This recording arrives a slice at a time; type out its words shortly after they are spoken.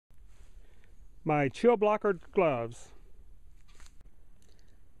my ChillBlocker gloves.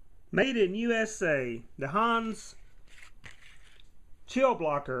 Made in USA, the Hanz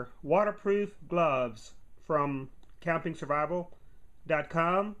ChillBlocker waterproof gloves from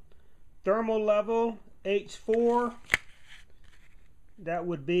campingsurvival.com. Thermal level H4. That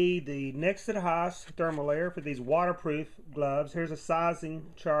would be the next to the highest thermal layer for these waterproof gloves. Here's a sizing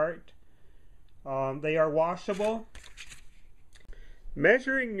chart. They are washable.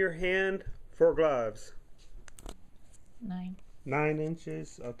 Measuring your hand for gloves. 9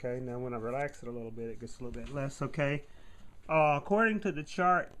 inches. Okay, now when I relax it a little bit, it gets a little bit less. Okay. According to the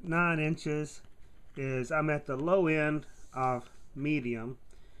chart, 9 inches is, I'm at the low end of medium.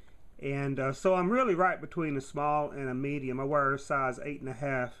 And so I'm really right between a small and a medium. I wear a size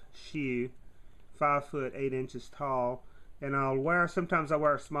 8.5 shoe, 5 foot 8 inches tall. And sometimes I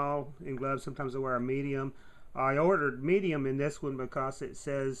wear a small in gloves, sometimes I wear a medium. I ordered medium in this one because it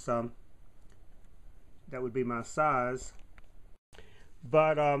says that would be my size.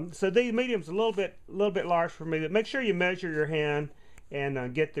 But so these mediums a little bit large for me. But make sure you measure your hand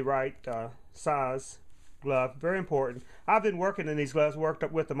and get the right size glove. Very important. I've been working in these gloves. Worked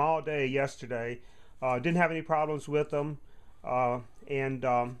up with them all day yesterday. Didn't have any problems with them, so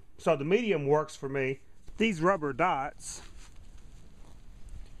the medium works for me. These rubber dots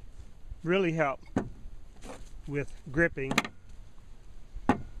really help with gripping,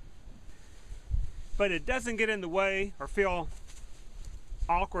 but it doesn't get in the way or feel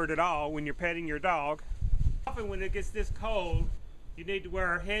awkward at all when you're petting your dog. Often when it gets this cold, you need to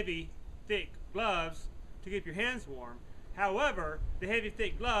wear heavy, thick gloves to keep your hands warm. However, the heavy,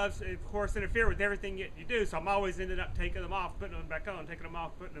 thick gloves, of course, interfere with everything you do, so I'm always ending up taking them off, putting them back on, taking them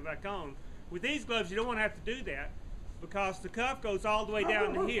off, putting them back on. With these gloves, you don't want to have to do that because the cuff goes all the way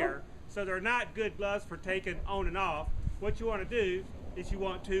down to here, so they're not good gloves for taking on and off. What you want to do is you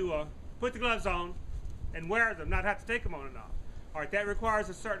want to put the gloves on and wear them, not have to take them on and off. All right, that requires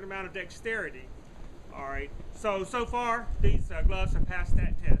a certain amount of dexterity. All right, so far, these gloves have passed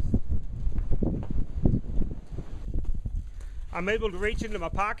that test. I'm able to reach into my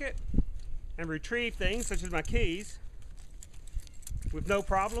pocket and retrieve things such as my keys with no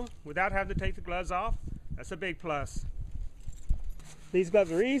problem without having to take the gloves off. That's a big plus. These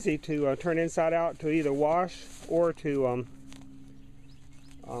gloves are easy to turn inside out to either wash or to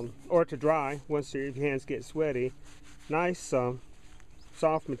dry once your hands get sweaty. Nice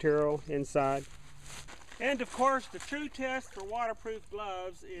soft material inside. And of course, the true test for waterproof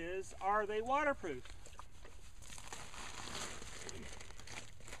gloves is, are they waterproof?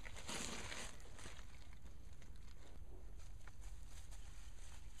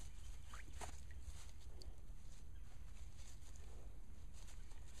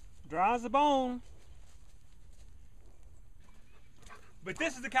 Dry as a bone. But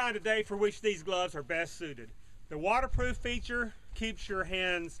this is the kind of day for which these gloves are best suited. The waterproof feature keeps your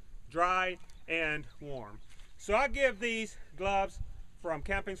hands dry and warm. So I give these gloves from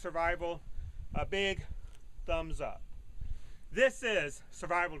Camping Survival a big thumbs up. This is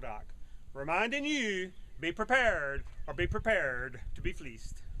Survival Doc, reminding you, be prepared or be prepared to be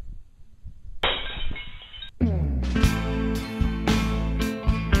fleeced.